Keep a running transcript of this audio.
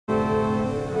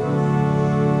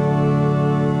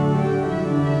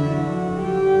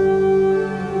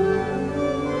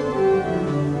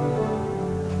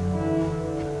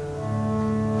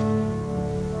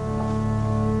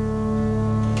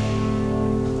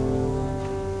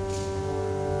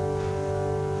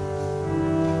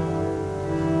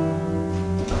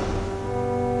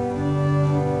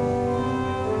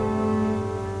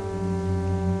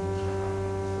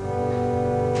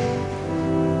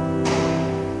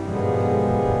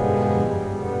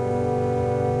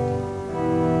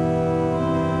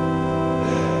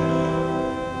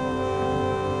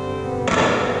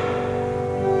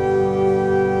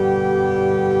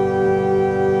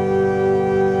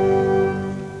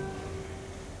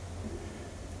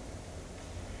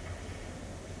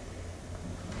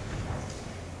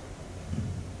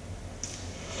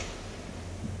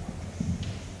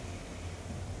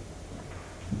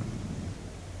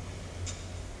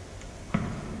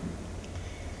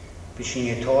Bishing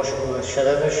a tosh or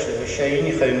shadavish, the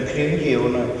shiny home crew,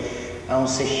 and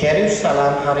the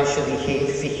Jerusalem Harish of the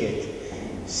Heath Ficket,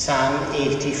 Psalm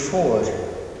 84.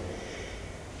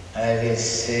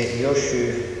 This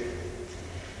Yoshu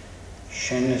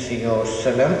Shin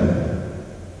Jerusalem.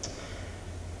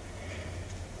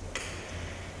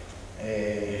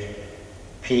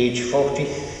 Page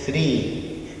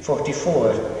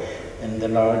 44 in the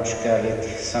large Gaelic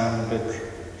Psalm book.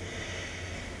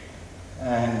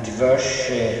 And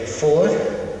verse 4,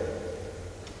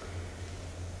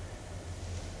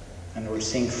 and we'll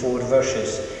sing 4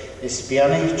 verses. Is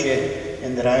Bianich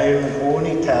in the round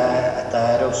Honita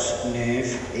Ataros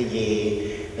Nuv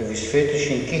Ye, of his footish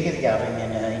in Kikirgaring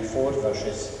in 4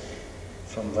 verses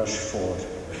from verse 4.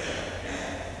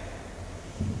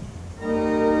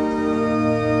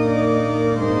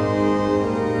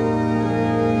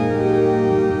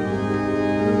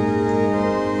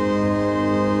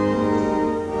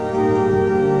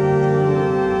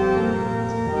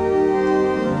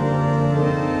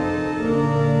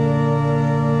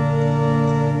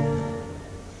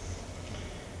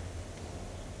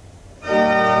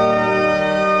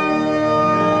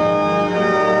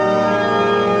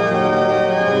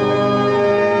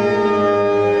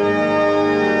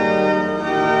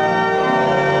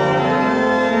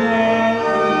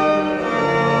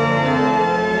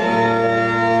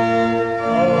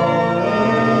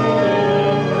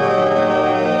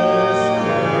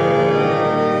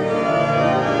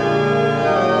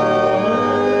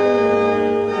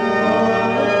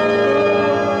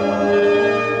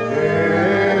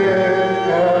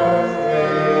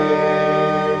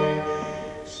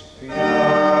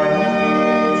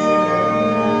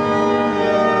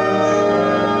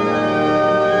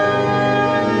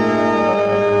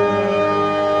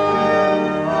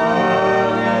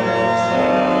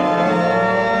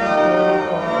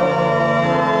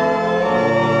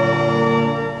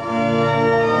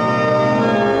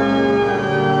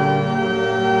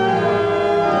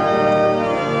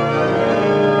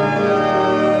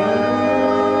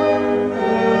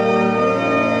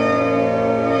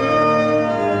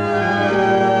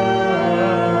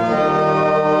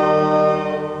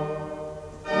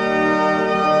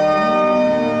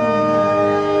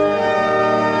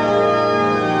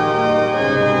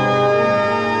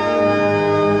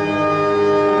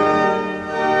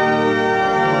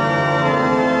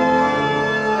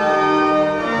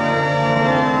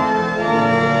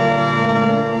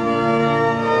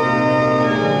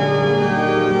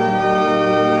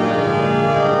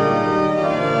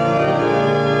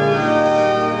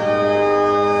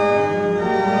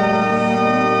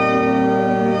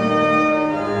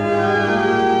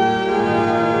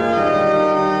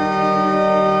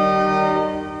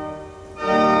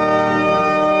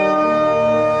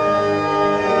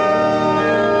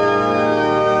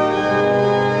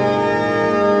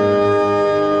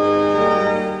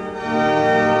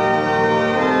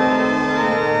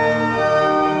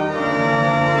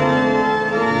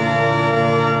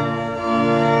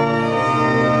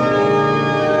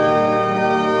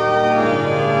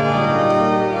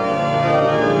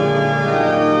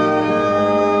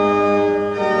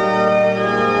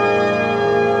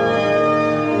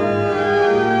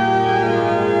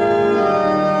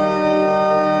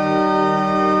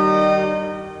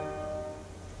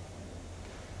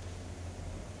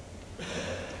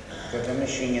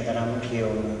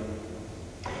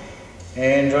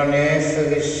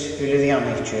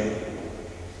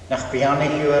 Nach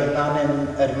bianich yw'r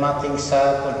nanin mating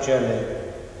sab o'r jylu,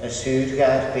 y sŵd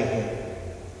gair bihi.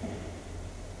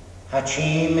 Ha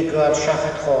chim y gweld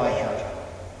siachat choaichar.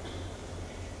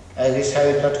 Agus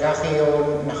hawdlod gachi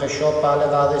o'n nach y siop al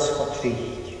y faddys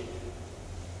chotricht.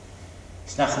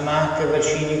 Is nach mac y fel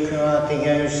sy'n cwmad y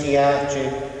iawn si aadju,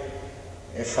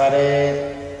 y fare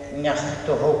nach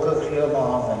dy hogach lio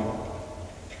mafan,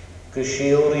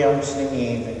 gysiwr iawn sy'n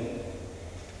niefyn.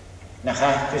 Nach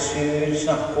ach gesúls,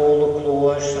 nach bol og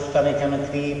kloos, nach dan ik aan het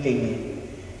kriep dingen.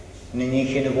 Nu niet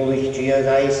in de wollichtje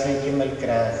geis niet in mijn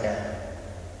kragen.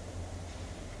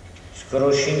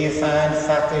 Skroosje je fijn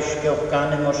fakkisch geop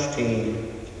kan in mijn stil.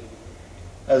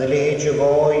 Het leedje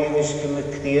gooi, is je me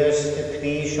kriest, de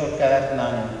kries op kaart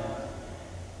nan.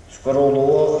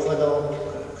 Skrooloog vadop,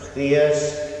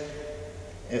 kriest,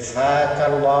 vaak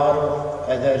al waarop,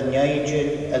 er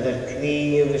nijtjen, er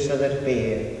krief is er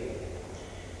beer.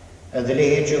 Het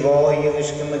leedje gooi, is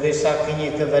je me gesakken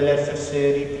je geweller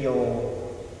versuri pio.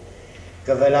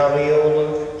 Gewella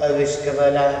riolig, is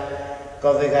gewella,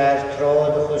 govigar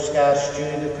trodig, gaar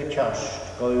stuurde kutjast,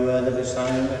 goeie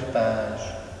gesangmer paas.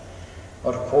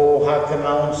 Or ko hakke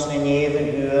mouns in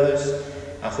even huis,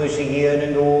 a chus I gyn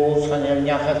yn ôl chan yw'n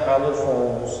iachad cael y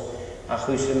ffos, a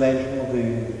chus y melch mw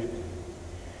gwyr.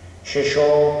 Se sio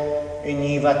I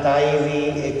ni fatau fi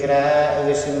I gra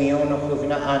agos y mion o chwg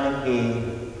na anig ein.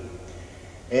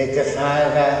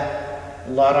 Gyffaga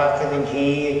lorach ydyn hi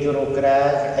I gyro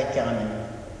graag a ganin.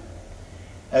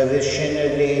 Agos sy'n y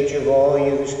leid y fwy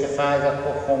agos gyffaga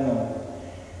cochomw.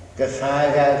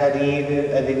 Gyffaga gar ilu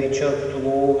a ddiwydio'r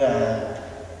dlwg a.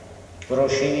 Gro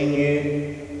sy'n I niw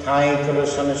taigr o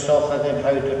san y sochad yn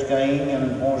hawdod gain yn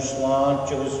mor slad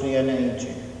agos fi yn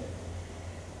eidr.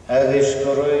 Agos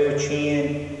gro yw ti'n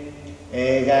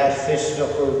gair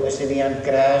ffysrwch as ydi an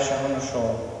gras a hwn o sio.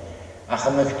 Ach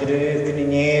am eich drwg yn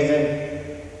nefn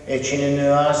ti'n yn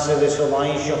nuas agos o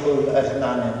lainsioch ar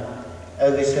nanin.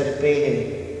 Agos ar behe.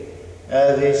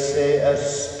 Agos ar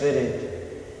spirit.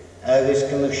 Agos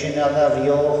gymig sy'n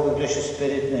adafioch o dys y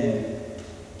spirit neu.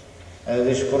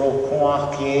 Agos gro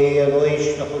cwach cie a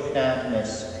loes noch o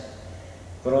gnadnes.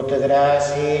 Gro dy gras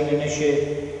hyn yn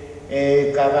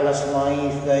eisiau gafel as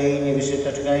maif gain I fysit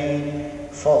at gain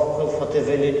ffocl ffot y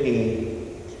fylid hi.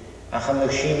 Ach am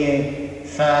eich sy'n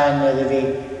fan ydw fi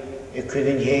y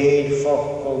cwydyn hyn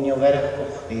ffocl ni o ferch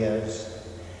goch ddias.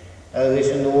 Agos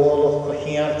yn ôl o'ch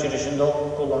cochiar tyr ys yn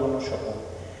ddocl am o sio.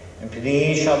 Yn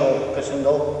pydys am o'ch gys yn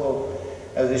ddocl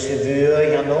agos y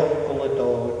fwy an ddocl y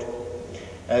dod.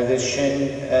 Agos sy'n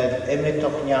ymwyd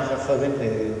o'ch niach a ffygyn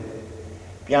hyw.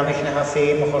 Bianach na ha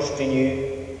ffeim o'ch ostyn yw.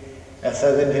 A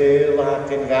ffygyn hyw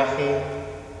ac yn gachu.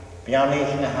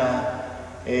 Bianach na ha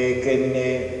gyn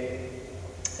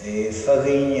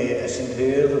ffygyn as yn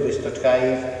hyw agos dod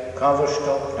gaif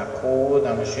cafwrstoch na cod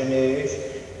am y sy'n ywys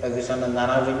agos an y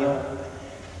narafynio.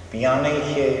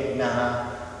 Bianach na ha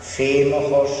ffeim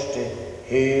o'ch ostyn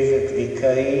hyw ag fi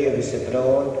cai agos y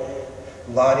bron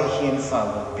Larich yn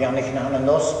ffalw. Bianach na han yn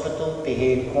hospital, bi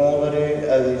hen cólarú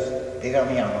agos dig am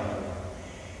ianach.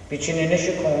 Bi ti'n yn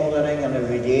eisiau cólaring an y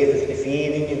fydefych dy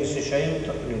ffyrin agos y siaint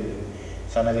o'ch lw.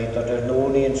 San a fyd o'r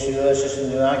nôni yn sŵas ys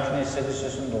yn nuacnes agos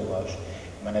ys yn dôlas.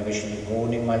 Man a fys yn y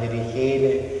góning maler I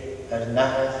chéle ar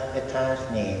nahad y tar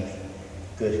nef.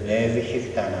 Gwyd nefych i'ch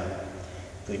dana.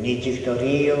 Gwyd nidych do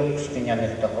rio,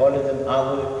 sgynyanach do holyd am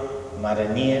awr, mar a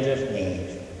nir ar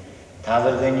nef.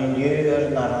 Tafel gan yn yw ar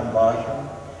nar an bachym,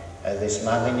 agos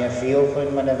magan ar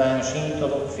fiolchyn man a fan sy'n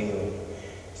dolog fiol.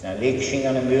 Sna ligsing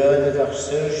an y mjödig ar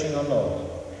syrsing an ôl,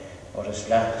 o'r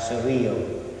yslat sy rio,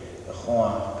 y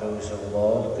chwach gawys o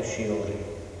lol gysiori.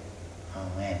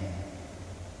 Amen.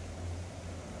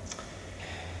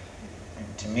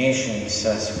 Intimations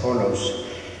as follows.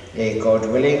 God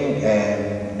willing,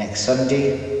 next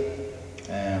Sunday,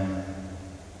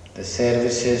 the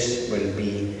services will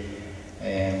be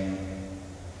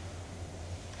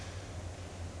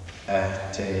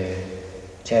at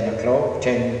 10 o'clock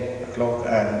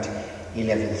and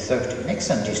 11:30. Next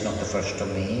Sunday is not the 1st of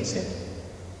May, is it?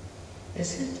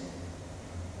 Is it?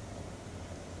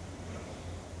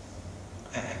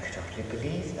 I could hardly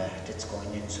believe that. It's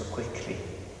going in so quickly.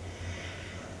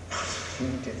 I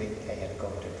seem to think I had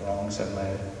got it wrong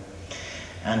somewhere.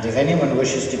 And if anyone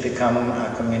wishes to become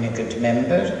a communicant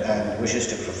member and wishes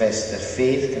to profess their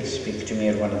faith, can speak to me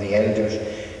or one of the elders.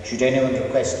 Should anyone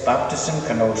request baptism,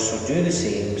 can also do the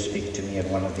same, speak to me or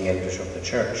one of the elders of the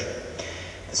church.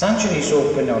 The sanctuary is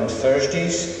open on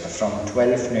Thursdays from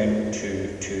 12 noon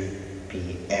to 2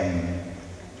 p.m.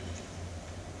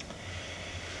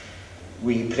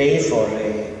 We pray for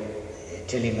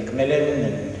Tilly McMillan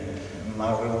and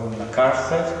Mauro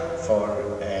MacArthur, for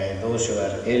those who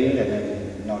are ill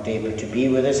and not able to be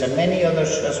with us, and many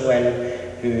others as well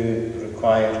who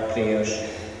require prayers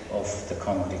of the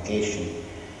congregation.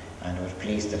 And we're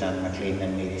pleased that Anne McLean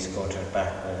and Mary Scott are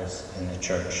back with us in the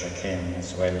church again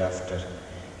as well after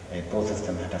both of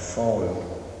them had a fall.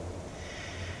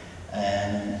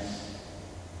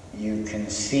 You can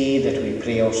see that we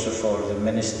pray also for the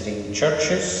ministering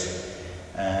churches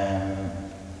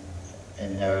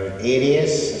in our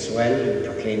areas as well, who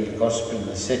proclaim the gospel in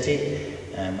the city.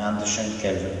 Anderson,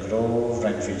 Kelvin Grove,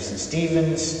 Renfield St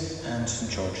Stephen's and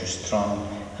St George's Tron,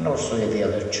 and also the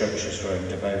other churches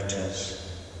round about us.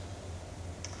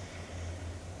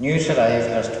 News arrived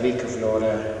last week of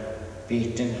Laura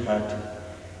Beaton had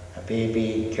a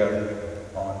baby girl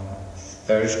on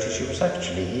Thursday. She was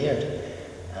actually here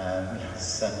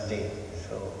last Sunday,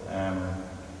 so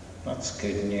that's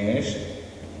good news.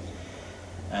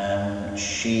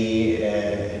 She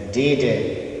indeed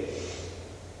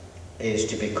is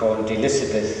to be called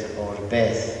Elizabeth or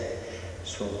Beth,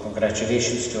 so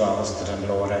congratulations to Alistair and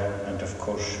Laura, and of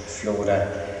course Flora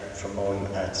from all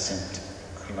at St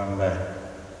Columba.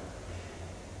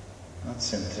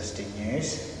 That's interesting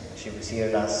news. She was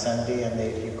here last Sunday, and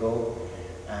there you go.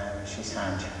 and she's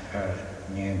had her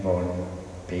newborn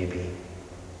baby.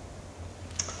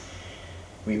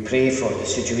 We pray for the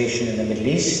situation in the Middle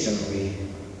East, and we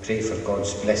pray for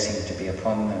God's blessing to be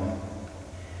upon them.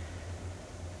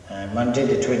 Monday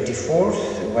the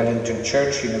 24th, Wellington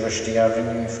Church, University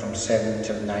Avenue, from 7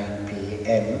 till 9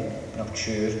 p.m. Not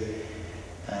sure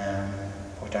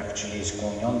what actually is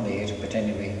going on there, but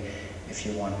anyway, if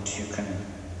you want, you can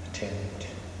attend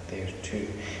there too.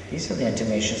 These are the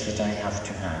intimations that I have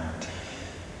to hand.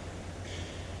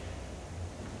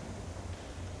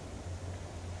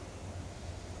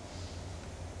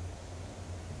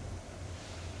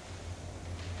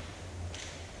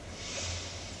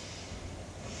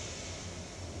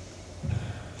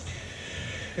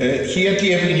 Here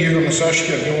the Avenue on the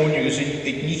Sashka Vionius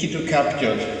in Nikito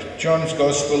Capital, John's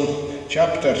Gospel,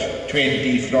 chapter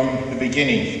 20, from the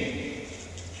beginning.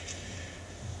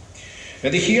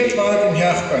 At the Hiert lag in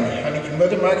Herpan, and ik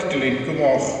Mother Magdalene come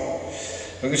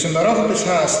off, agus an Arachbus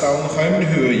haast down the Heim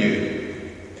Huye,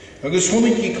 agus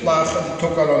Honiki Klach at the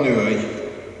Tokal on Huye.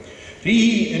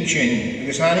 Rihi in Chin,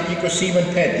 agus Haniki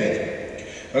Simon Petter,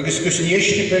 agus Gusin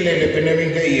Yeshti Pelele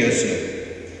Peneving the Ease,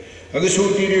 agus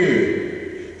Hoti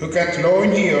who got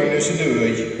loan here in the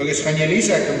Sudu, because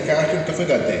Hanelisa can carton to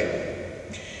Fudate.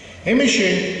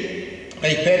 Emission,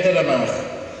 I Peter Amach,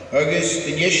 August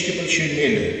the Yestipal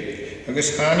Shunil,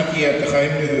 August Haniki at the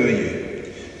Heim Huye,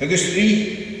 August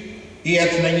 3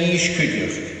 at Nanish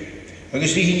Kuduk,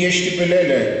 August 3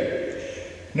 Yestipalele,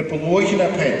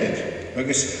 Napoleon Peter,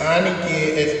 August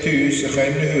Haniki at 2 the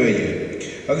Heim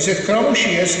Huye, August at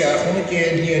Kromshias Yahoniki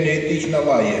and Hianetic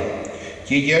Nalaya,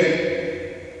 Kiyo.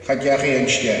 Hadjari en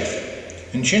Stech.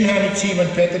 En Shin had Simon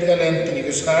Peter Galent en ik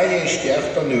schaaide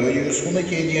Stech dan nu, je schoenen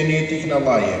die netig naar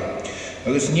laaien.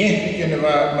 Er is niet in de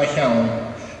machaan.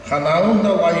 Ga nou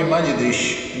naar laaien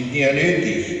maledisch in die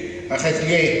netig. Ach het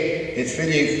je, het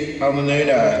vind aan de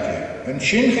neudaarte. En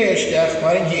Shin ga Stech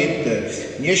maar in jeette,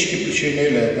 niet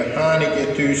personele, de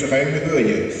hanige thuis ruim de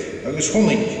huye. Er is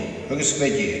schoenen, er is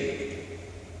kwetje.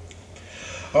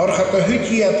 Er gaat de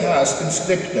hutje het haast een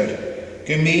scripter.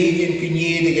 Gemedien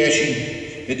pinjede gashin,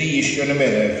 het is je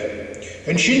merk.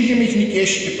 En shin je mich niet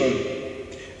gestipel,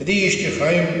 het is je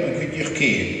geheim en kunt je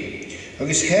keen. Er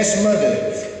is hesmade,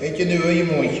 het je nu je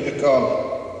mondje bekal.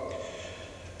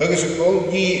 Er is ook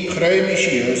al die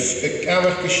kruimisjes, een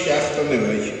kamer gestacht aan de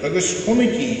weg. Er is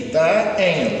honnetje, daar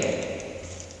engel.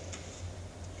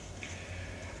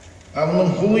 Aan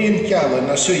een goeie kale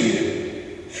naar Suije.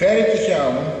 Verre te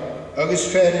gaan, er is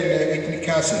verre in de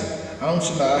kassen, aan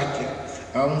zijn nachtje.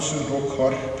 Aan zijn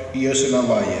rokhorp, hier zijn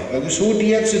alaaien. Agus hoe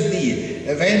die het ze die,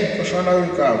 event persoon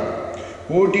uitgaan.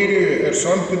 Hoe die er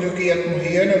zo'n pedukje het moet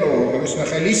hier en ook, agus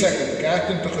naar Elisa kan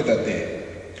kaarten toch dat hij.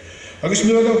 Agus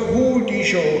nu nog hoe die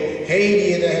zo, hij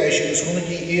die de huisje, dus hoe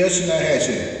die eerst naar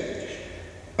huisje.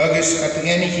 Agus had er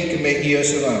geen gekeken met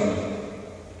eerst aan.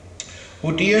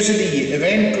 Hoe die ze die,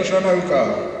 event persoon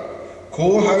uitgaan.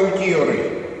 Ko houdt die ori.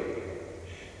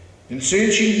 En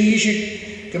zultje die je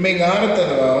gemeen aardig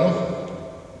aan waan.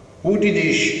 Hoe dit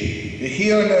is, de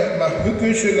Heerne mag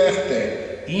hukusse legde,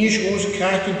 eens onze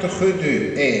kaarten te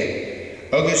goede,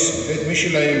 agus het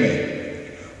Michelin mee.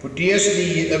 Hoe deze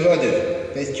die de worden,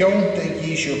 het kant dat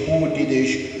je hoe dit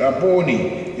is,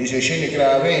 Rabboni, is een zinne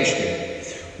gravenste.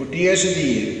 Hoe deze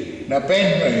die naar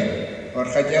Benjamin, waar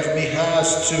gaat je mee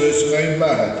haast zoals ruim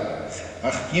waard.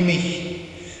 Ach, je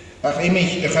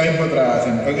mich de ruim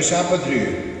verdragen, agus appadru.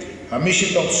 Hij mis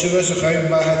je tot zoals ruim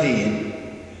waard heen.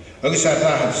 Agus ar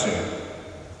raad ze.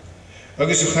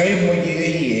 Agus chaim moet je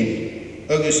heen.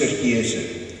 Agus kiese.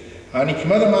 En ik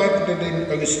moet maken dat in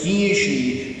agus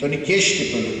kiese dan ik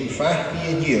kestepel en vacht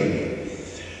die dieren.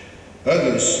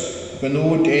 Agus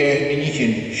benoemd niet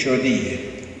in Shodie.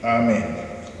 Amen.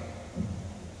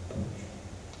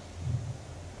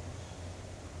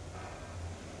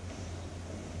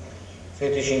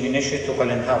 Fetish in initiative to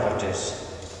Colin Havertis.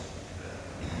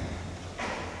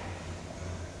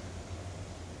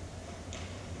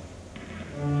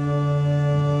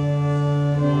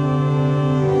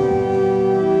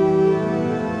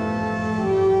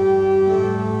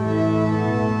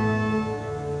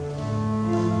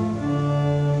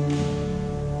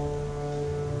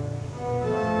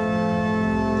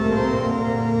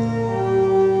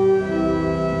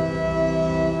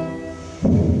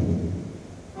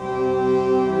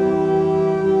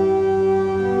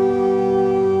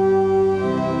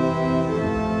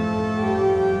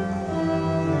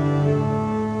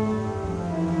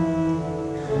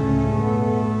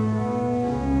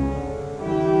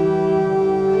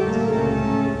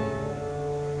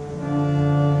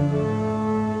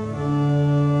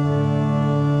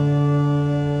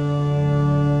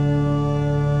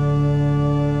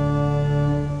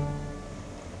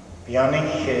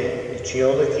 Bianich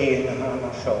teola cyn a han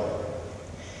o sio.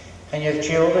 Chan yw'r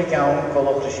teola gawn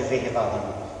golwch rys y fi hefadam.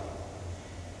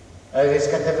 Agus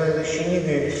gada fydd y sy'n i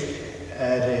gwyllt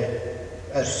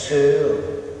sŵl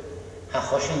a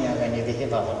chosin ag yn y fi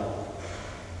hefadam.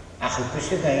 Ach y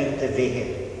gwsyd gael dy fi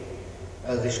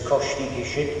agus cosni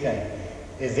gysydd gael.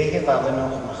 Y fi hefadam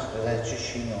o'ch mach rydyd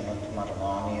sy'n ond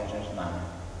marwani ar nam.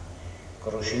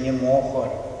 Gwrw sy'n i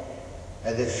mochor.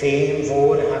 A the fame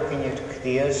voor hakken het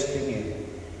kdeers te je.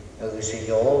 Agus y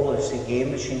jol is y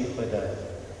gêm sy'n chwydda.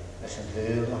 As yn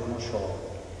ddwyl nach mo sio.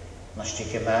 Mas ti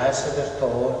cymas ydy'r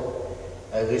tor.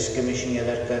 Agus gymysyn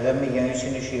ydy'r gydam i iawn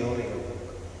sy'n ysio o'r iwg.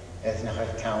 Edd nach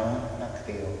ar cawn na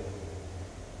cdeo.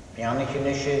 Bianich yn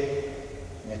ysio.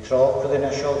 Ny troc ydyn na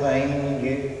sio gain yn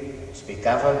yw. Sbi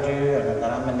gafal yw. Yn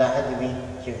yna am yn dahad i fi.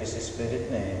 Gyfys y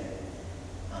spirit nef.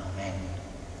 Amen.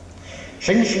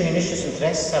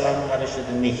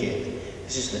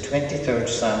 This is the 23rd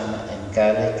Psalm in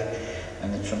Gaelic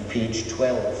and it's on page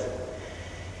 12.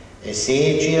 And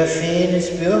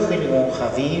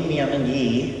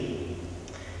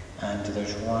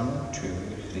there's 1, 2,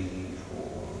 3,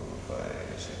 4,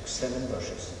 5, 6, 7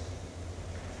 verses.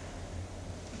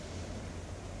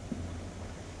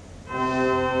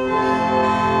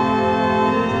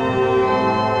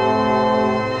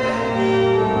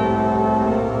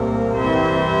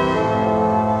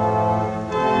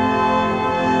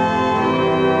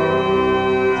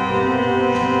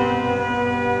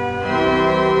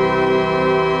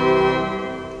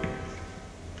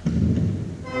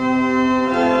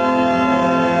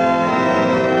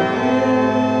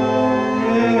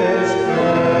 Yes,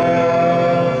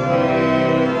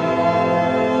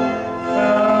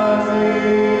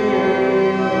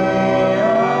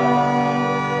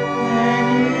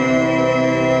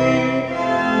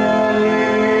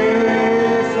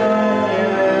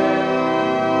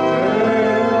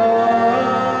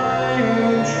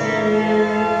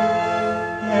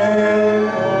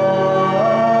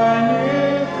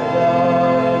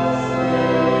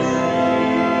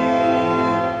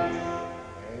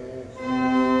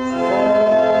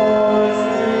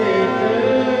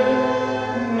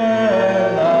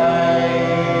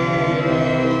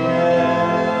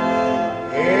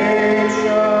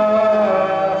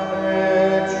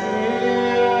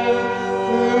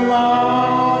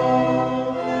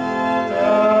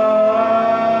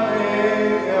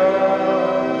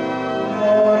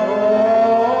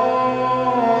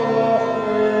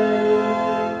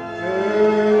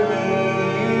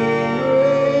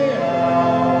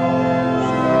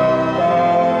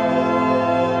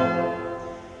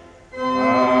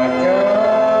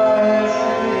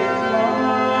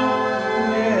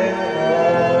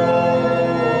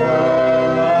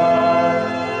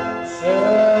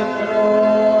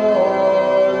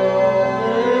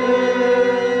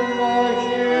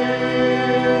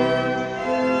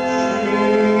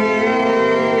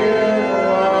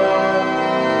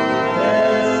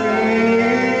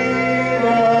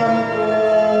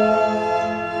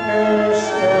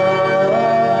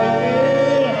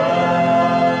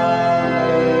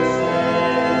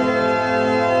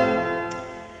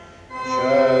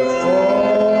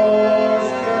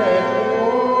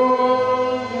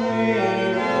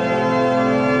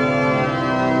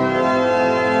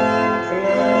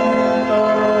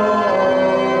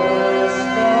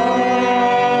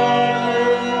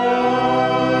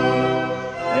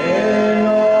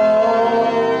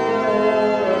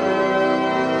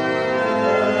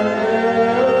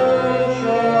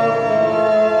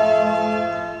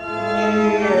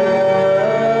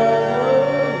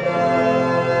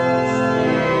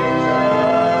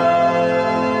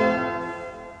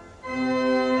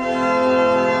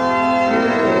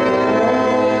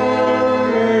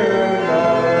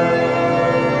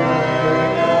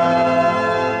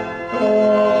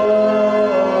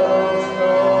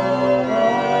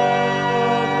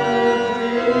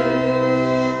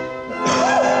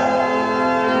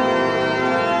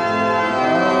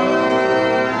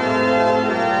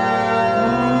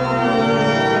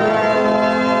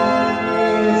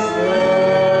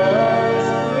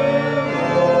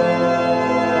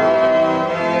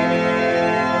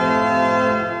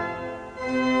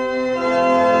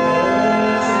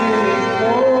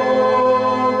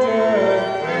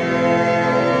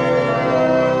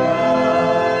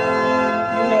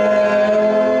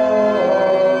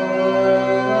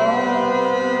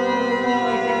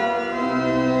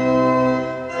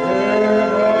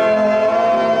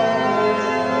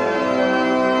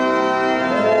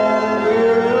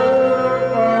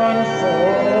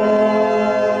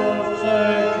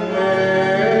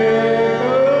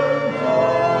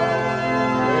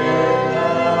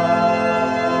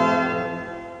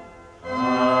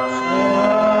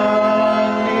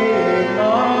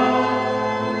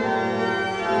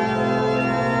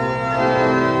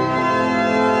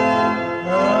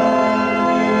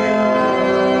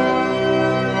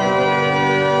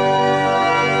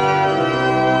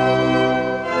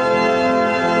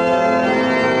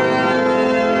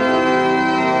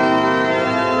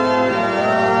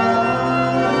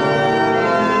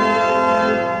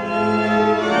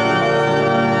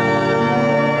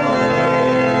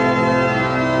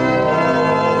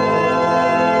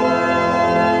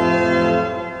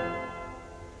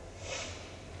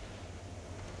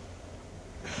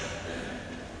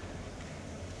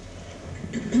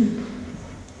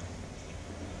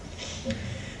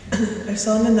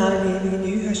 son na nalagéig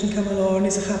iniu, has an camalorn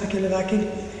is a chapagil a vagin,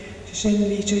 sin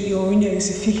líte jóin agus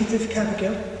a fichitif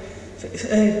capagil,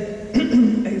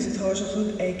 agus a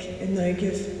társachud ag in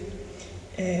naigih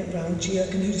roundí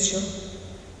ag an húsio.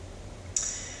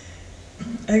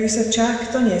 Agus a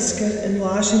Jack don Iesker in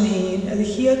láis an hain a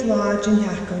chiad láid in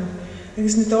heacon,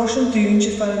 agus na dors an dún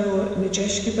se far na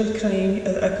jeisgibal crain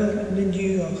a agil na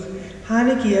niúach,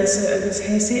 hána giasa agus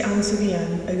hesi ansa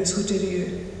bhían agus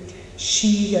húdiriú.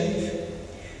 Sí gaibh.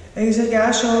 Agus a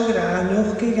gasio gra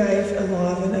noch ge gaibh a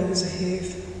lávan agus a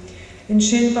hef. In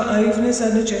sin ba aifnas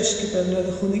a na jeisgibal na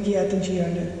da chuna giad an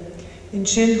tiarna. In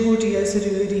sin húdias a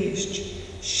rúa ríist.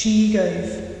 Sí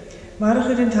gaibh. Mar a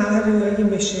chud an taharú ag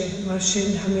mise, mar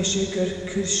sin ha mise gur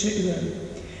cúrse uam.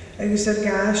 Agus ar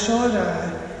gasio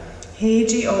ra,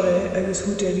 hédi ora agus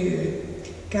húdiriú.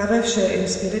 Gabh se in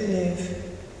spirit nef.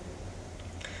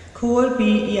 Cór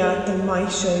bí iad an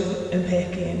maisio an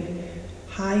pecéin.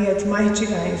 Haiad maite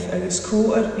gaibh agus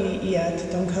cór bí iad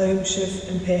don caimsih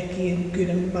an pecéin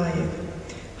gúnam maiag.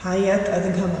 Haiad ad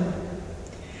an caman.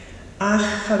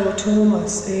 Ach charó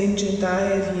Thomas ein jen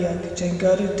dair iag jen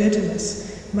gurú didymas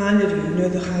manarú nu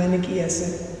de chanig iasa.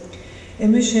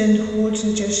 Ima sin hód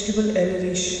na jeisgibal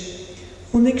eileris.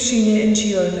 Húnig sinne in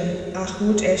tiorna ach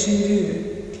hód esin rú.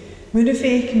 Múna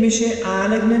féic mise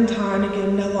álag na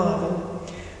tarnagin na lávan.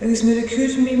 Agus múna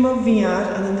cút mi má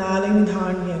bhíar an an álag na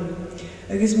tarnagin.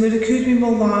 Agus múna cút mi má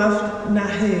láv na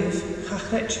hef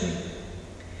chachreit mi.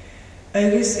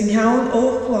 Agus in cheann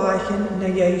óch gláichin na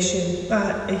dhéisin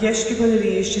ba a jeisgibal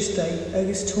ríis is day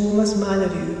agus Thomas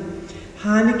manarú.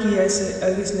 Hána giasa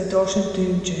agus na dorsan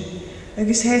dúnte.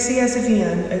 Agus hesi as a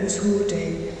bhían agus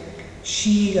húdé.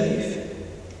 Sí gaibh.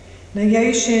 Na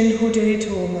dhéisin húdé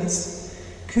Thomas.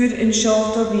 Cúd in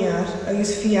seocht o bhíar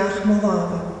agus fiach má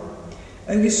láva.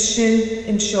 Agus sin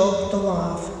in seocht o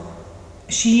láv.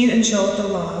 Sin in seocht o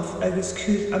láv agus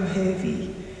cúd am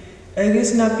hevi.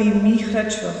 Agus na bí mí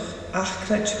chreitfach ach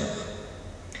chreitfach.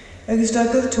 Agus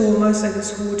dagad Thomas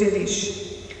agus húd iris.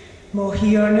 Má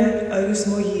hiarna agus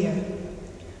má hia.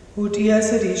 Húd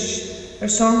ias iris.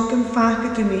 Sancam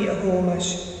faca to mí a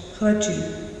hómas. Chreitú.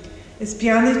 Is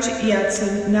bianit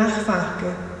iadsan nach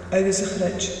faca agus a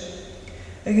chreit.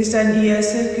 Agus dan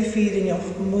iasa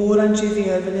gefírinioch mór an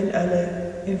tífiarban in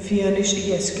eile in fianis i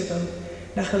iesgabal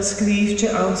nach al scrífte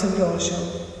ans an gásio.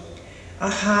 A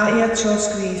cha iad seo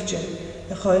scrífte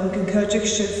a chaim gan cyrdig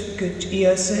sif gyd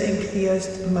iasa in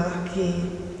clíast mach ie.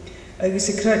 Agus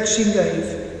a cret sin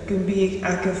gaibh gan bíag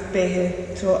agaf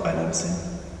behe tro anamsan.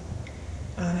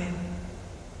 Amen.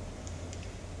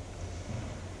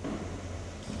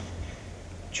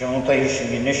 John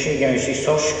Dyson Initial Yausi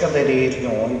Soshka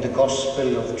the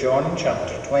Gospel of John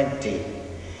chapter 20.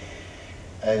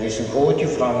 This is quoted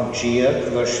from Gia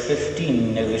verse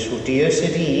 15. This will dear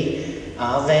city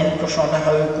a then Koshona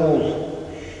Haugul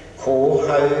Ko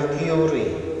Haugiori.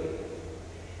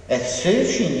 Et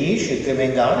serves in Yishu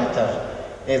Gavengaritar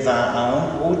Eva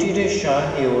Aun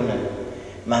Udirisha Eona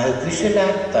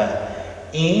Mahaguselata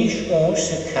Inch on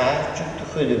Sekart to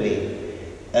Hudawe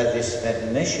at this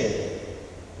admission.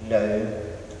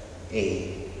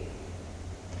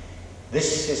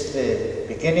 This is the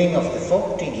beginning of the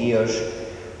 40 years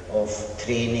of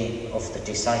training of the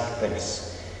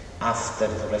disciples after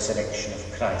the resurrection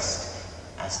of Christ,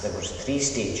 as there were 3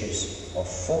 stages of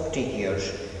 40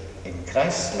 years in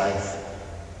Christ's life,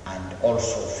 and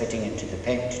also fitting into the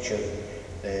Pentateuch,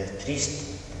 the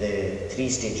three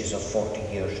stages of 40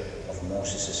 years of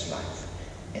Moses' life.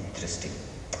 Interesting.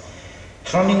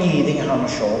 Tronin yiding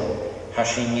Hamashaw.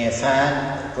 Hashin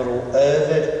fan gro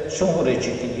over soorage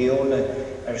in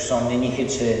Yona son in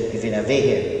Nihitse Divina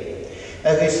Vehe.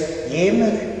 Agus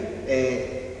Yemer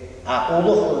a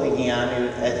Oloch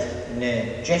Vignanu at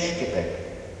ne Jeshkipe.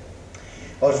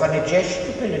 Or van a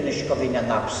Jeshkipe in Nishkovina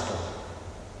Napsto.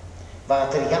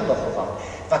 Vater Yalochova.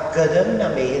 Vakadam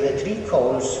Name, the 3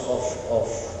 calls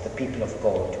of the people of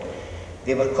God.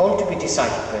 They were called to be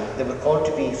disciples, they were called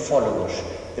to be followers,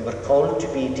 they were called to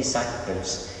be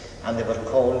disciples. And they were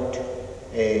called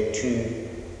to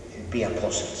be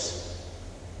apostles.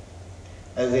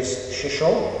 Agus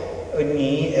Shisho,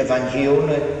 Uni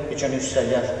Evangelion,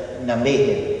 Janusala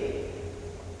Namehe.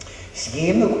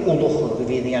 Sgemuk Uluch,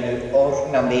 Vidianu or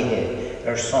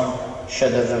Namehe, son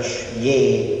Shadavash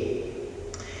Ye.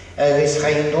 Agus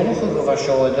Haindoluch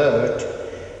Vasho Dirt,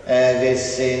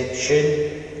 Agus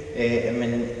Shin,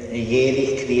 Min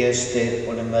Yeri Krieste,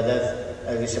 or the mother,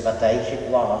 Agus Bataiki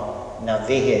Wa. Na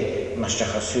vehe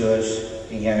mastachasuas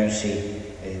Yausi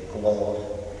glod.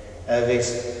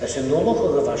 Agus as een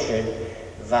nodige gewassen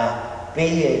waar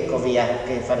behe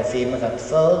koviake van de firma gaat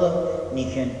verder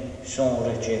nieken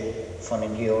sonrige van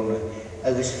een geole.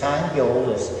 Agus fan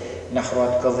geoles nach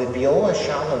rod go vi bio a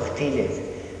shalach tilig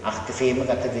ach gefemer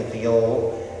gat vi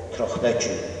bio troch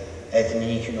datju. Het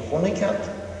niet in honnikat,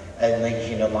 het niet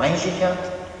in een lijnzicht,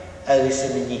 het is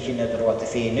niet in het rode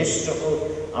veenustrugel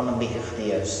aan een beetje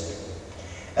gedeeld.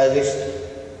 Het is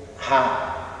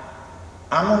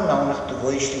allemaal nou nog de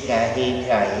woestigheid heen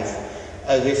gegeven.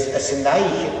 Het is een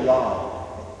eigen waar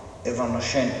van een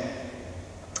schön.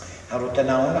 Hij had er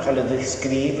nou nog alle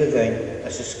geschreven gaan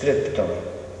als een scriptor.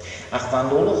 Ach van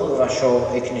de oorlog was zo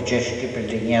ik een jesje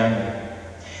beldingen.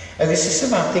 Het is een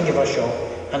wat dingen was zo.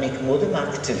 Han ik moeder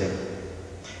maktelen.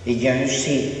 Ik juist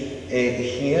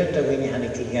hier, dat han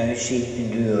ik juist in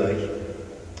de uur.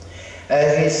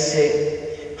 Is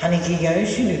han ik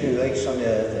juist in de uur zo'n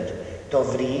over, dat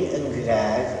vrie een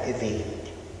graag weet,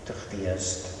 toch de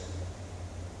eerst.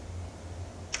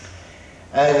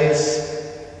 Is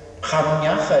gaan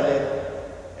jachelen,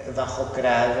 wat ook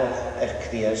graag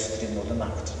kweest de moeder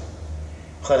maktelen.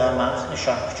 Gaan mag een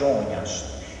schak jongens,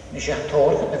 een schak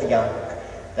torgen of jak.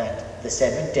 That the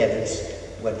 7 devils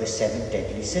were the 7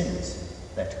 deadly sins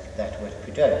that were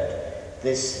put out.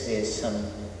 This is some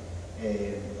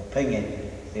opinion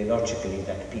theologically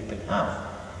that people have.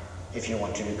 If you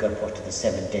want to look up what are the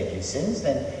 7 deadly sins,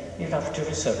 then you'll have to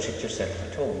research it yourself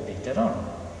at home later on.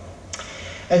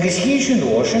 Agus hís an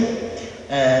notion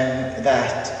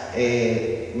that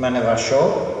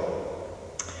manavasho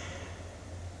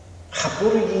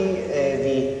chapurgi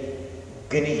vi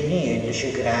Gynnu leis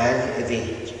y graag y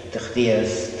fyd, dych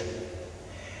ddiast.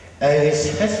 Agus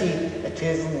hysi y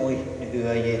tyf mwy na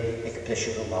hwye ag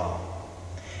blysio gyla.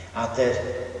 A dyr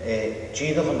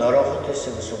gydwch yn orochotys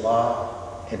yn syla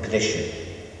y blysio.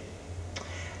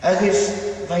 Agus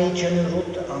fai dyn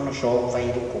rwyd an o sio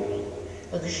fai dy gwl.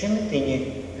 Agus sy'n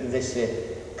dyn fys y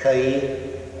cai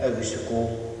agus y gwl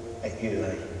ag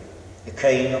hwye. Y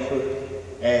cai noch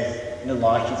na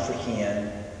lach i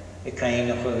ffrchian. Y cai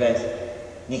noch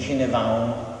niet in de wou,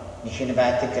 niet in de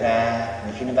water graag,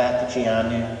 niet in de water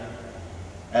gianu.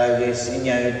 Agus in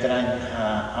jou dran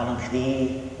aan een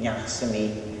knie, njachse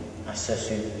mee, als ze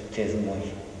zo te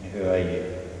mooi hooien.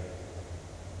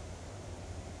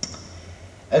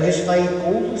 Agus wij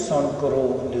koelen zo'n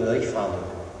gro de uitvallen.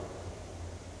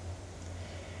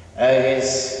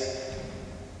 Agus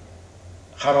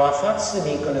harwafatse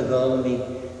mee kunnen gaan mee,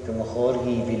 que mejor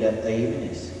hier willen even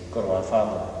is, gro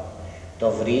afvallen.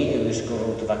 Dovri was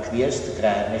gurut vakviers de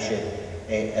granische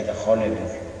at the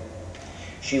Hollywood.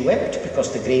 She wept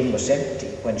because the grave was empty,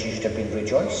 when she should have been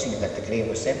rejoicing that the grave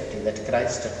was empty, that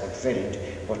Christ had fulfilled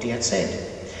what he had said.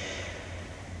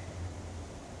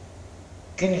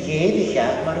 Gen jede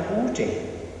jaar maar goed he.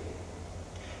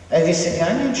 Is het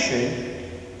gaan schön,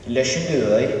 leschen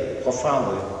deur,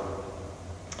 gevallen.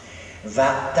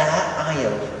 Wat daar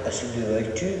eil as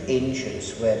deur 2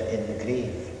 angels were in the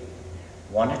grave.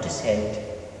 One at his head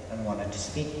and one at his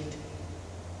feet.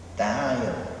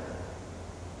 Daar.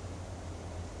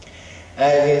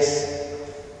 Is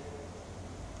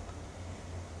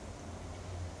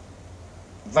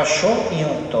was zo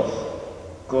iemand toch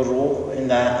goro in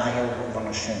de eil van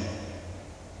een schön.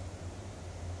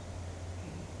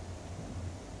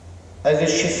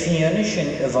 Is je fienisch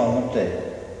in een wonte.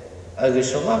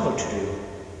 Is een laveltru.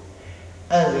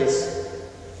 Is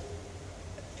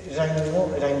zijn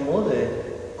moeder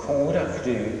kon dat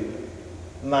doen,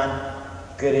 maar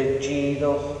geretje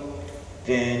toch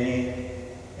dene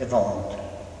wond.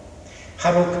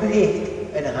 Haar ook beheekt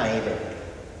een heide.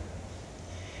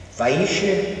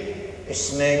 Weisje is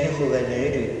smeunig hoe een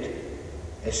uit,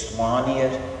 is manier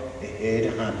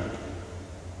een hand.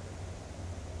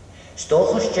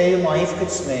 Stoch is jij om even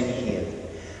smeunig hier.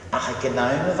 Ach ik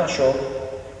genaume was zo,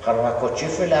 haar wakotje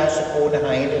verlazen voor de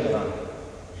heide van.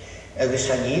 Agus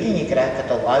an irin I graag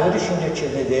at a lawer sin dat je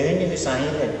na dwein agus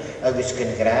eilen agus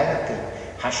gan graag at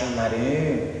hasin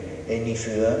marú ni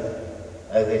fuan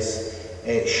agus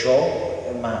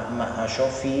seo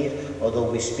fear,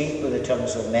 although we speak with the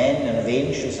tongues of men and of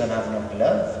angels and have not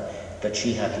love, but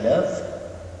she had love.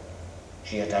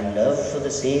 She had a love for the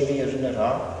Saviour in her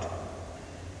heart.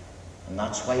 And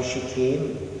that's why she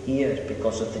came here,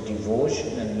 because of the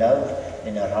devotion and love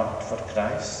in her heart for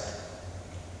Christ.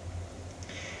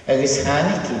 Agus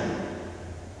Haniki.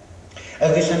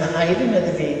 Agus an haidin a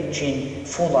bhí sin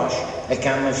fólas a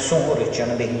gamah sórit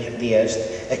an a bhí díast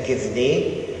a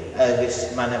gifdé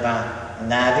agus man a bha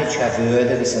návid a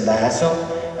bhúd agus an láso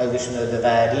agus nó de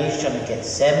bhárís an a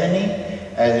Gethsemane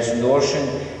agus Morrison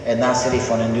Nasari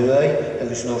von an Uai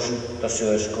agus Morrison the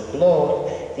Suez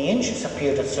Lord. The angels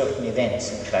appeared at certain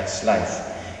events in Christ's life.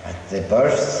 At the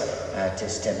birth, at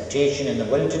his temptation in the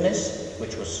wilderness,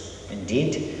 which was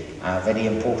indeed a very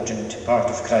important part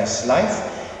of Christ's life,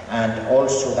 and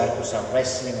also that was a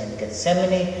wrestling in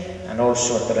Gethsemane, and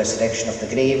also at the resurrection of the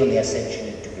grave and the ascension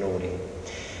into glory.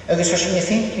 Agus was sin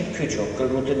féintin cúteach go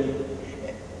rúdan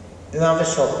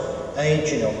uamhasach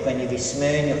aidirnach when bhí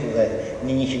smúneach go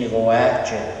níchin go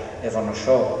áte a bhana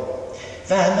seo.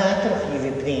 Bheit nádrach í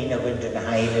bhí brín a bhaint na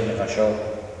haile na bheit seo.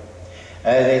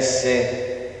 Agus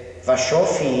bheit seo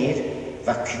fír,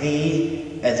 bheit crí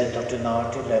idir dot an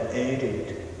áte le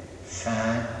úrúd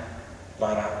fan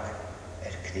larach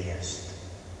Christ.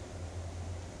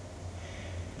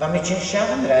 Bheit mit sin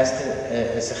seagan rest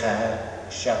is a chá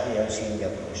seagan ar sín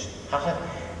geblús. Hacha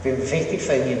bhí féidir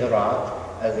féin iad rád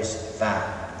agus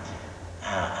bheit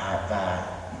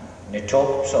na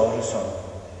top sáras an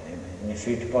na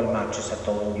football matches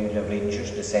atá New le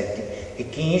Rangers na Celtic I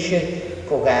císe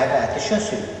go gaibh a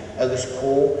seasú agus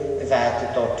có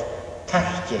bheit dot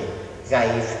tachte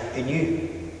gaibh iniu.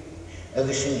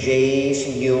 Agus an jays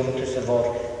an iúntas a bhór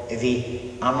bhí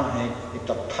anathe I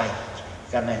dot taich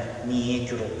gan a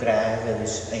níidir ó graag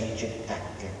agus eindir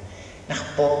ake. Nach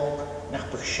bog, nach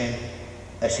bach sin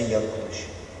as an iúntas.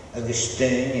 Agus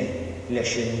stúine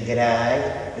leis an graag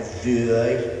a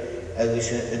bhuail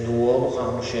agus an óloch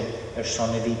an sin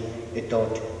sonna bhí I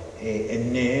dot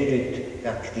an nérúd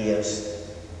ga Christ.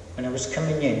 When I was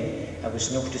coming in, I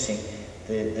was noticing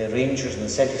the Rangers and the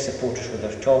Celtic supporters with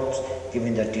their tops,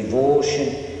 giving their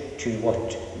devotion to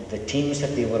what the teams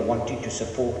that they were wanting to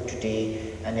support today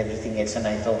and everything else, and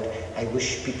I thought, I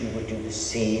wish people would do the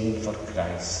same for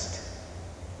Christ.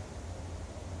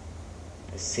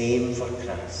 The same for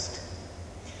Christ.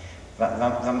 When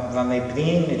my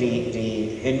brain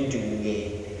Hindu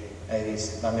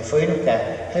when my phone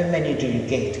how many do you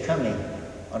get coming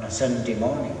on a Sunday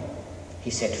morning? He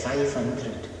said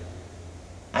 500.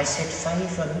 I said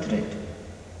 500.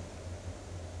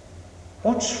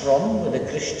 What's wrong with the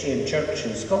Christian church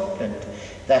in Scotland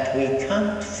that we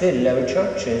can't fill our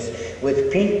churches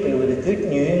with people with the good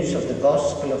news of the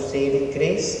gospel of saving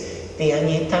grace? They are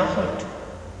nie tachart.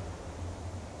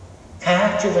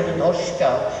 Kaartje van een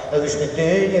hospitaal, agus na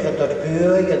deunie van dat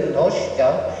buur in een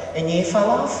hospitaal en nie val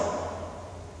af.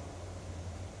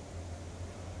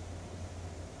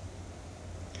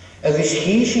 Agus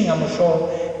hiesing am so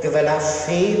gewel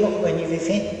afvelig wanneer we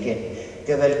vinken,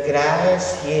 gewel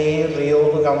graas hier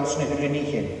riolig ans na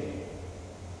hulenichen.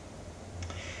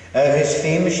 Agus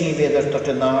famous nie weer tot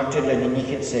een aartel en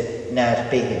nichen se naar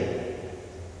begen.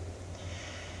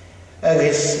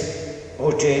 Agus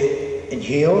hote in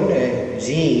heel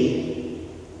zee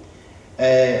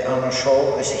aan een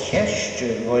show is een gerst,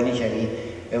 waar niet alleen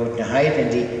uit de heiden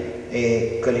die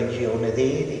kunnen heel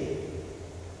deden.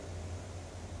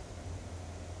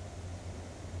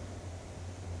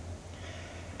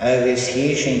 Agus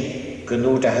hier zijn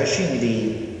genoeg de huising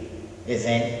die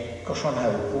zijn koson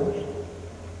huilkool,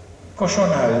 koson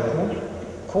huilkool,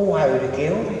 ko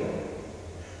huilkeori,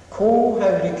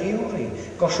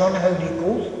 koson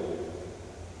huilkool.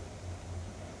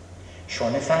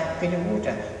 Sean in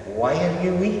water. Why are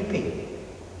you weeping?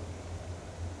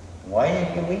 Why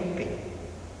are you weeping?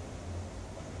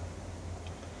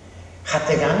 Had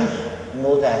de gar nicht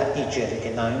moda idir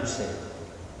genaimse.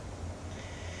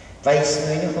 Weiß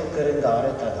nu noch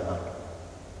gerengare tadaman.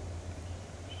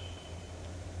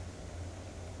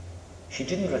 She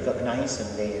didn't recognize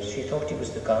him there. She thought he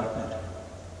was the gardener.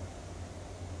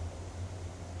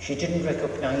 She didn't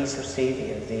recognize her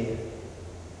saviour there.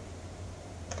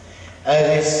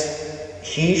 Agus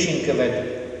hísin go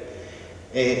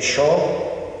bhfuil seo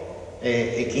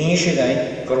I gcíse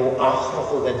gain go raibh achrach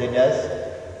ó gadinad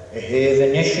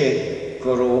thuhanise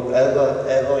go raibh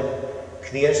aghain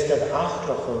críostad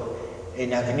achrach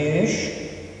in agnúis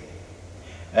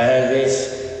agus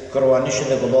go raibh anise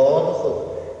na gládach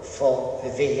fá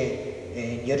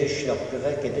bheitthe Jerusalem go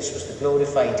bheith. This was the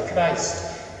glorified Christ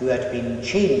who had been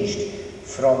changed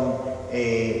from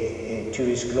to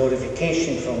his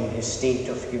glorification, from his state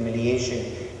of humiliation,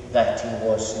 that he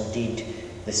was indeed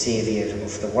the saviour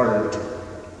of the world.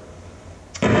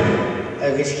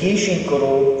 Agus hísin go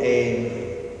raibh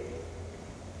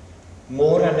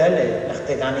mór an uile nach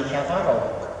de gan ich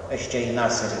avarach as té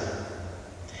Nazareth.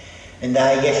 And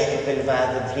da yeshkepil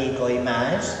vad the three goy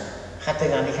maas, had de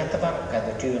gan ich at avarach,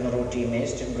 the two in a roti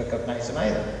maas didn't recognize him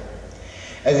either.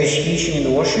 Agus hísin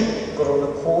in ocean, go raibh na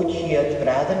cóid hiad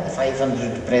brethren, the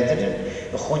 500 brethren,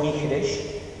 the chonig rish,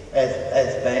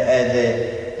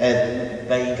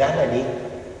 by Galilee,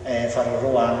 for a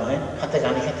roan, had de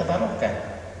gan ich at avarach.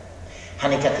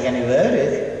 Hannig at gan I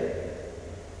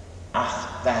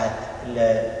ach that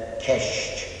le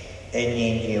kecht in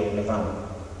een van.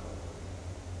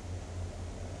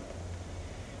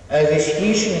 Agus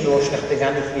hí sin an óisneach de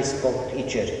gan hí sport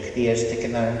idir cdíasta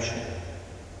gnáimse.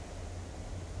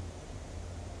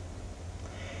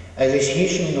 Agus hí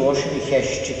sin an óisneach i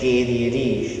cheiste géirí a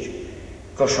ríist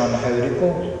go seán hair i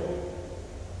gól.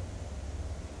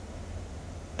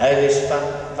 Agus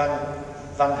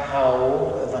van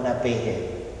hawl van a behe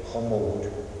chomór.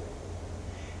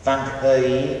 Van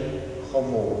hwy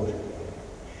chomór.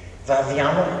 Va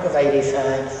fianwch gyfair i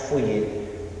ffain ffwyr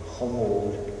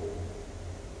chomór.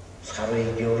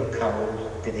 Scharwyd yw'r cawl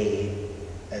gyda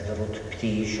y ddrwyd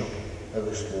ptisio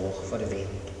agus loch for y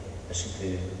feg ys yn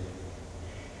hwyl.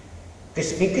 Gys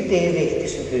mi gyda feg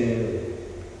ys yn hwyl,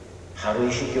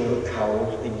 harwyd si yw'r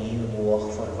cawl yn un loch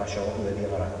for y fasio hwyl i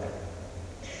loranga.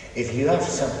 If you have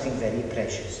something very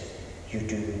precious, you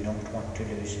do not want to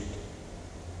lose it.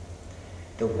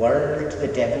 The world, the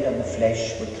devil and the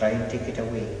flesh will try and take it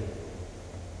away.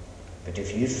 But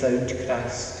if you found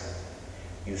Christ,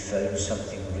 you found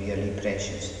something really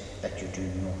precious that you do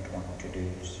not want to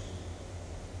lose.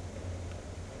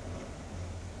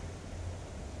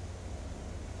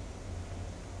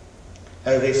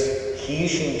 Agus hí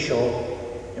sin seo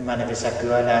I man bhís a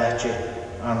gua láte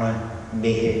anna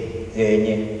méthe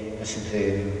ghaine as an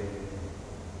thuú.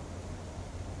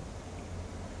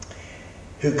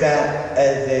 Thuga a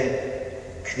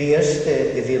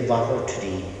críosta a bhí bhahar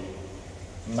trí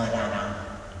mar anam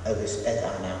agus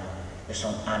anam is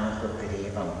an anach go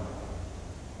réomh an.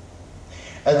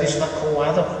 Agus bha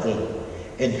comhádach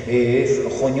in thuh a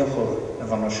chuineachar a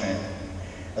bhana sin,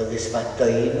 agus bha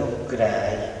daonach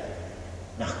gráid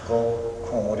nach go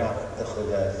cónrach a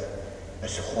chugad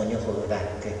as a chuineachar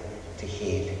bheice de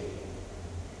chéile,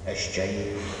 as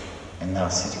deir an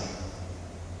Nasiri.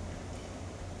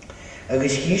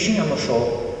 Agus hí sin am seo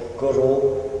go ró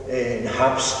na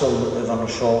habstol a bhana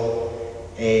seo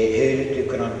thuúla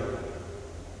go an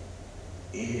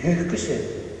thuchasa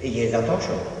I dhéadá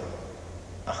seo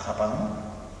a chabán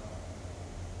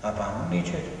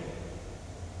nítear.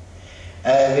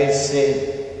 Agus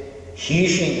hí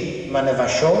sin man a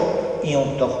bheith seo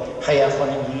íontach chaach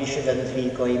an hí se bheith trí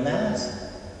goí meas.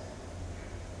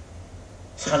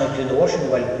 Schanna tú nósin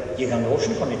bhfuil dhé an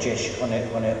nósin chun a deis chun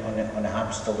a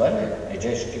hamstol leile, a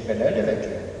deis go be leile bheith.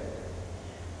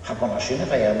 Chabán a sinna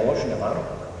chaach an nósin a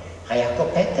bharach. Chaach go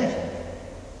Peter.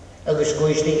 Agus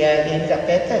goistí gael ga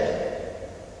Peter.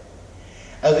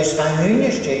 Agus fan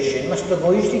húne station, mas do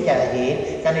goistí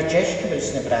gael gan a deis go bhfuil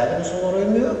sna brad agus o'r o'i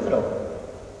mwcro.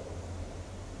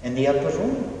 Yn ni a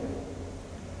persoon.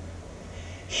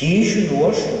 Hí sin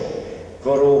nósin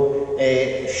go ró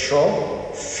seo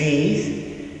fíð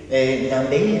na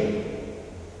mé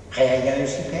chaach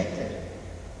jaus I Peter.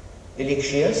 Ilig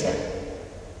séasa.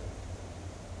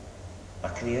 A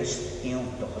Christ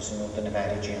íontach as an óta na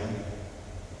bhar Jean.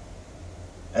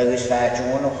 Agus bheit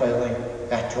Joan chuilin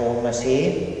ga Thomas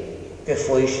go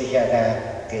foiisi a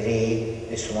go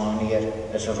ré is sláíar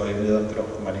as a roi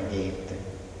luachroch mar an géte.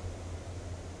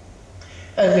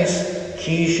 Agus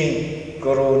hí sin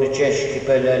go ró na deis go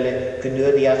beile go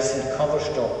nuaí san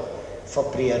coverstoch fo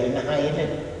briar in na haile.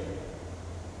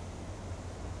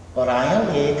 O'r ail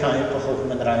cael bachwch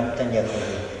yn rhaid yn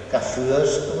iechyd, ga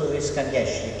ffwrs gwybys gan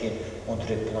iesig o'n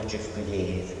triplodif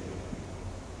gyleid.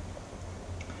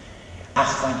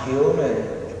 Ach fan hiwr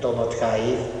dolod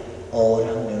gaif o'r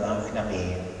annuach na me.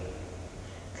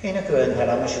 Cyn y gwyn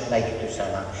har am eisiau gwneud dwi'n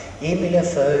sala, mil a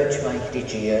ffyrd maith di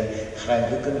gia, chrau'n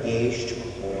hwg yn geist o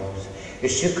chwrs.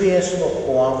 Ysgwy ys o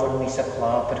chwafr mis a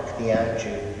clap ar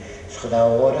cdiadju, sgwda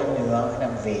o'r annuach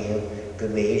na'n fel,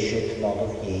 gyfeisydd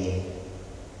modd ie.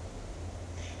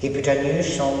 He put a new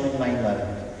song in my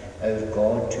mouth, our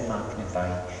God to magnify.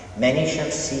 Many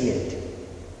shall see it.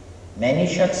 Many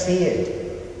shall see it.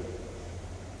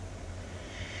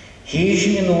 Hí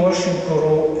sin an óir sin go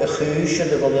ró a chúise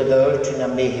le bhfuil a dúirt na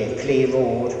méthe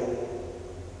cléomhór.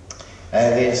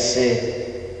 Agus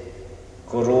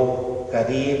go ró ga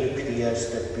bhíomh críos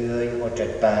de buaigh ó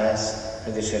dead bás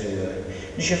agus a ruaigh.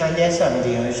 Ní sé bhain leis an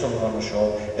bhíonas ó bhana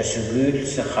seo a sa bhúil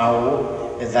sa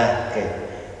chawl a bheice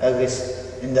agus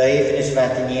in de even is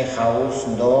wat in je chaos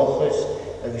en doges,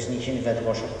 agus niet in vet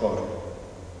was op korn.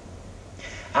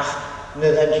 Ach, nu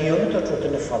dat jongen dat wordt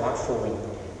in de falafel,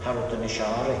 houdt in de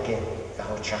schareke,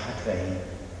 houdt chat wijn.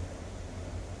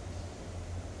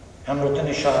 Hij moet in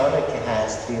de schareke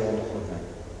haast die ogen,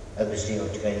 agus die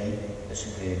houdt wijn, is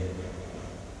een veel.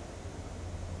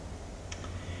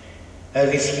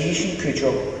 Agus hier zijn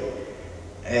kutjo,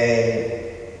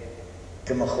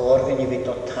 gemachor wenn je weer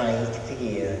tot tijd te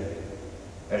geven.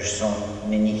 Son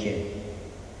niniche,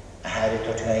 a had it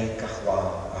tot gai cachwa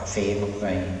a féim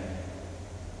gain.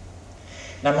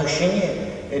 Na mar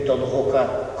sinne dul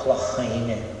hoka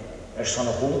clochaine son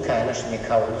a húl cailes ní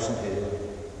cawlas yn hwyl.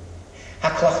 Ha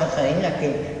cloch yn chain ac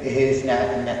yn hyf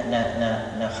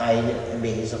na chael yn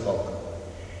bys o chog.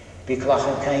 Bi cloch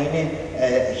yn cain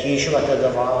hysio at y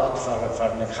rad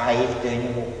far na chael dyn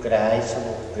nhw graes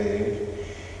o gwyl.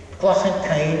 Cloch yn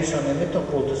cain son ymwyd o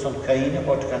gwrdd son cain o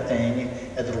bod gadaini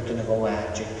a drwyd yn y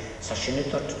fawadi. Sa sy'n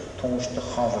yd o'r tŵns dy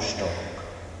chofrstog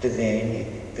dy ddeni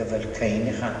gyfel cain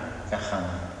i gachan.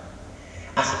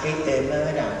 Ach bi yma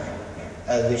yr ag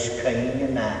agos cain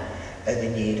yna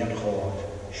ydy nid yn chod.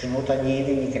 Sy'n nhw'n da nid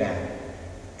yn ei gran.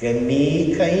 Gymi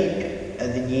cain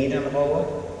ydy nid yn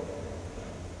chod.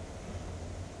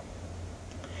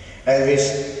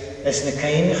 Agos ys na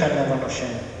cain i chan efo no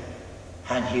sy'n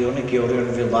han hiwn y gywyr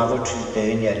yn fi lafod sy'n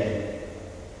dyn erin.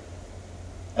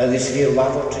 Agos fi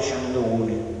lafod sy'n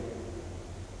lŵl.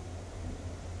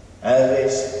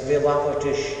 Agos fi lafod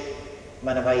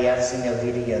ma'n faiad sy'n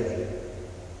yfyr i yfyr.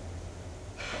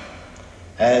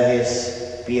 Agos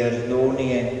fi ar lŵn i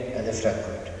yn y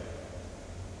ffragwyd.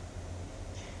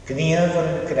 Gniaf o'r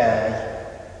yn grau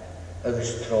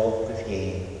agos troch gyda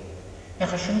ie.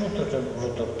 Nach asyn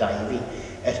rwyd o'r dau fi.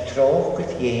 Troch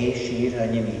gyda ie sir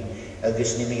hynny mi.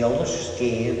 Agos ni mi olys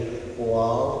sgeil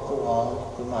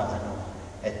gwal madan nhw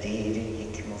y dyr i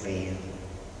gym o fel.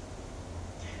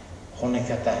 Hwnnw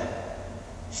gyda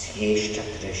sgeist a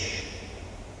drys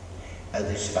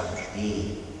agos fan chdi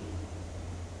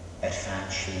fan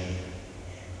si.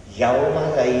 Iawn a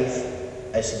gaif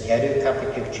as yn herw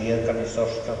capitib gir gan i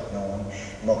sorstog nhw'n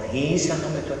mo hys a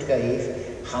ham y dod gaif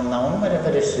chan nawn mar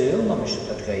efer y sŵl am ys y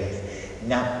dod gaif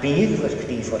na bydd fyr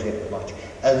cnif o'r hirblod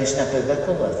agos na bydd y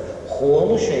gylaf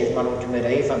chôl y sydd ma'n wrth mi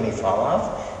reif am ei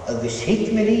falaf, agos hyd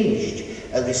mi reist,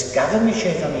 agos gafel mi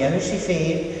sydd am iawn si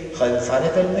ffeir, chael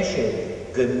ffarad fel mi sydd,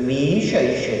 gymi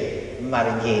sydd mar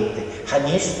yn hedd. Han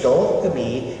is doch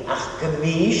gymi, ach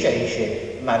gymi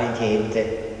sydd mar yn hedd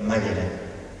maleren.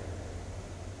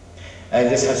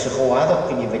 Agos has y chwad o'ch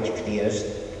gyn i fyd cdias,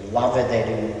 lafed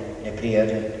erw neu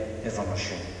briar y fan o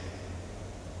sydd.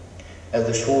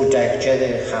 Agos hwr daich jedd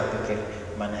e'r chapigyr,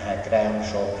 ma'n ha grawn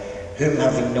so, whom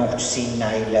having not seen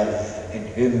I love, in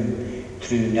whom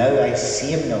through now I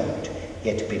see him not,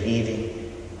 yet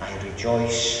believing I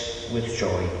rejoice with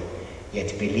joy,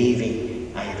 yet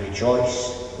believing I rejoice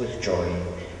with joy,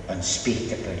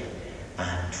 unspeakable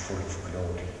and full of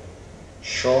glory.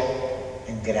 Sio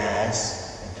yn gras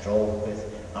yn drogydd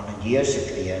an yn years y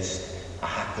Christ a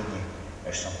hacynnu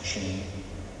som sin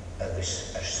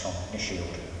agus som na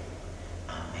siwr.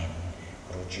 Amen.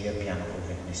 Rogia piano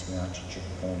nis mi at ti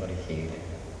fondar I chéile.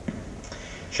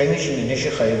 Sianna sin in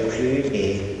isio chael clwyd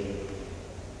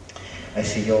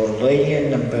as your line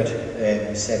number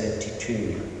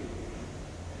 72.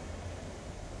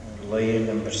 Line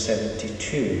number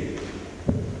 72.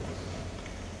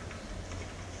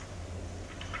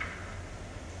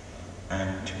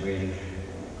 And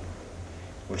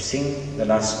we'll sing the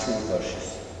last two verses.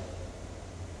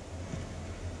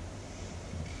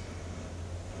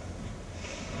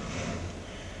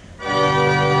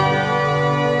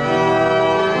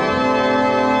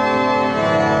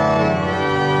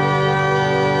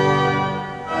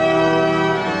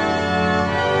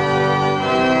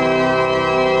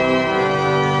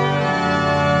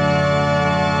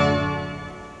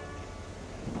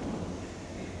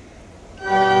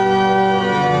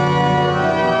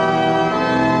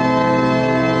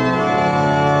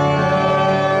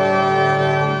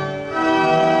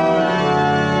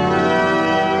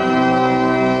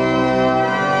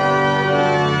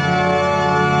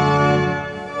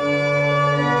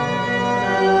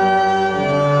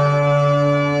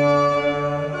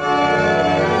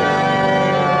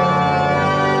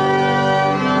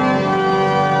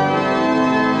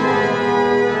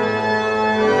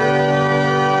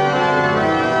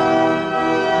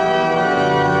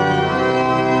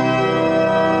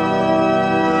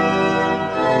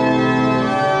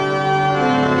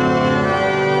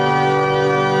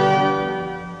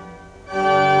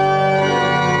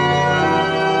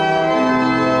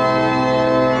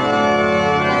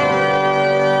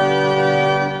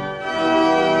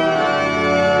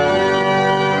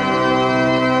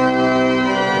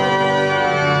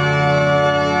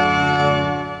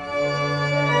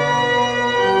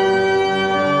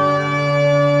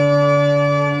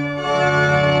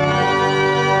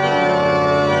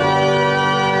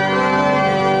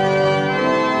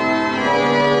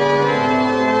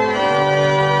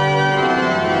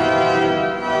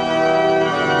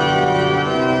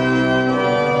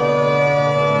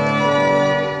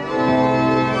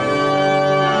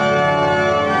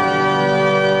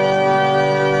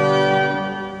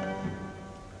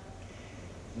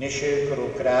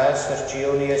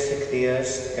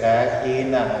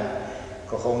 anna,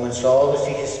 go chum yn sol ys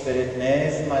i'ch ysbryd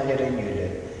nef mal yr enwyle,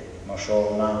 mae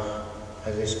siol nach,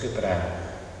 a ddysgu braf.